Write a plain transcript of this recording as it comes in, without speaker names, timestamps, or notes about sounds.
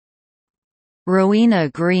Rowena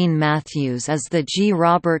Green Matthews is the G.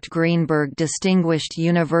 Robert Greenberg Distinguished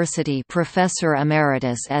University Professor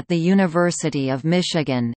Emeritus at the University of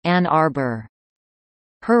Michigan, Ann Arbor.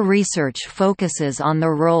 Her research focuses on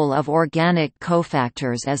the role of organic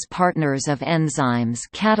cofactors as partners of enzymes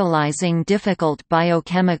catalyzing difficult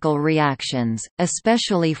biochemical reactions,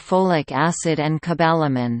 especially folic acid and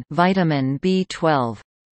cobalamin, vitamin B12.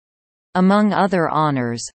 Among other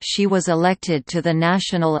honors, she was elected to the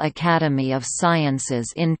National Academy of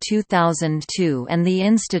Sciences in 2002 and the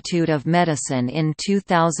Institute of Medicine in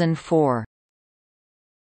 2004.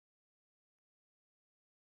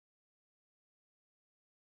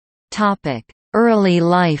 Early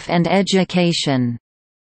life and education.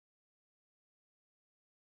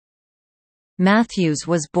 Matthews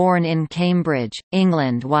was born in Cambridge,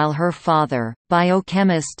 England while her father,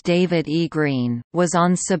 biochemist David E. Green, was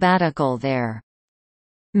on sabbatical there.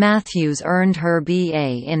 Matthews earned her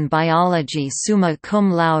B.A. in biology summa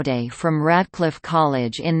cum laude from Radcliffe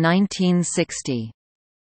College in 1960.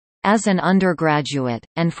 As an undergraduate,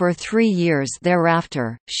 and for 3 years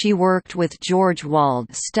thereafter, she worked with George Wald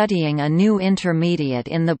studying a new intermediate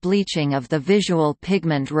in the bleaching of the visual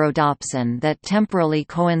pigment rhodopsin that temporally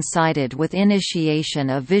coincided with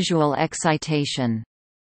initiation of visual excitation.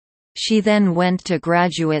 She then went to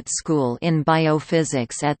graduate school in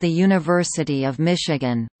biophysics at the University of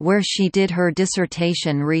Michigan, where she did her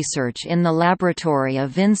dissertation research in the laboratory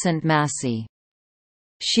of Vincent Massey.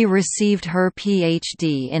 She received her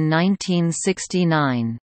Ph.D. in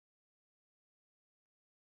 1969.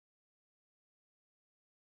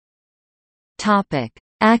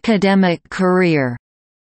 Academic career.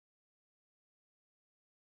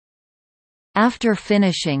 After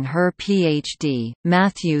finishing her Ph.D.,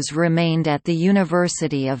 Matthews remained at the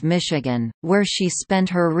University of Michigan, where she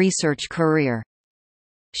spent her research career.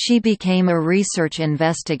 She became a research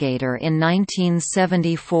investigator in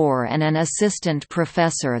 1974 and an assistant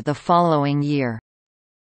professor the following year.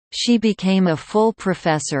 She became a full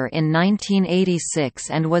professor in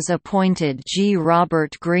 1986 and was appointed G.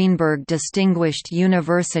 Robert Greenberg Distinguished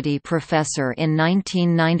University Professor in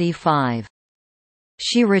 1995.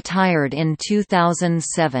 She retired in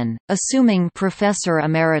 2007, assuming Professor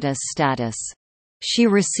Emeritus status. She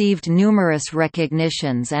received numerous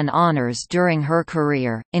recognitions and honors during her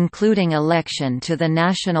career, including election to the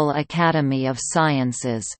National Academy of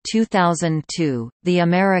Sciences 2002, the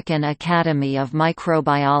American Academy of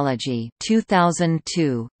Microbiology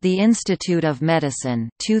 2002, the Institute of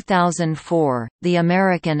Medicine 2004, the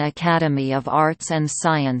American Academy of Arts and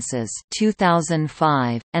Sciences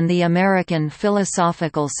 2005, and the American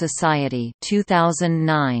Philosophical Society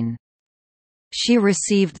 2009. She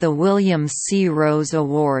received the William C. Rose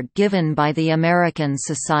Award given by the American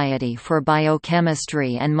Society for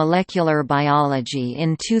Biochemistry and Molecular Biology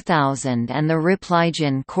in 2000 and the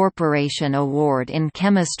Repligen Corporation Award in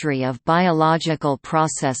Chemistry of Biological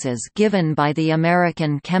Processes given by the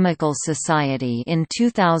American Chemical Society in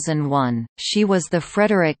 2001. She was the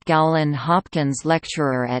Frederick Gowland Hopkins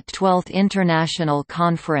Lecturer at 12th International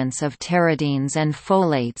Conference of Pteridines and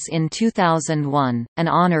Folates in 2001, an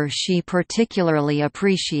honor she particularly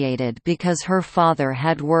appreciated because her father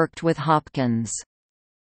had worked with Hopkins.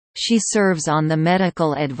 She serves on the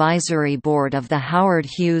Medical Advisory Board of the Howard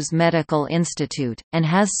Hughes Medical Institute, and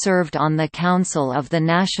has served on the Council of the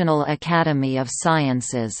National Academy of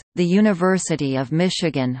Sciences. The University of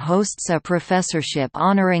Michigan hosts a professorship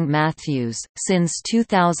honoring Matthews. Since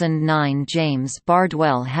 2009, James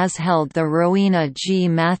Bardwell has held the Rowena G.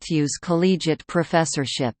 Matthews Collegiate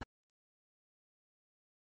Professorship.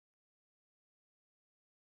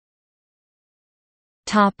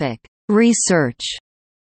 Research.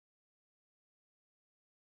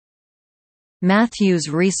 Matthews'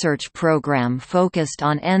 research program focused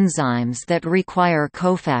on enzymes that require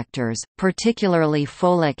cofactors, particularly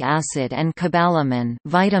folic acid and cobalamin,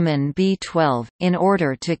 vitamin B12, in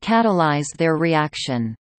order to catalyze their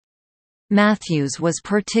reaction. Matthews was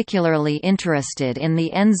particularly interested in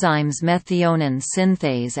the enzymes methionine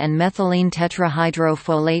synthase and methylene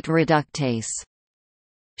tetrahydrofolate reductase.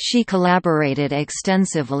 She collaborated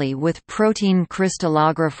extensively with protein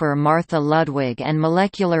crystallographer Martha Ludwig and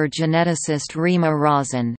molecular geneticist Rima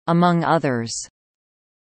Rozin, among others.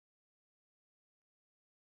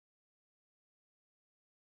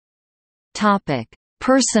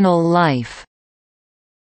 Personal life.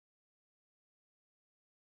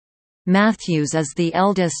 Matthews is the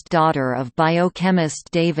eldest daughter of biochemist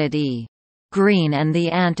David E. Green and the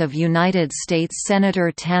aunt of United States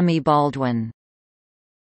Senator Tammy Baldwin.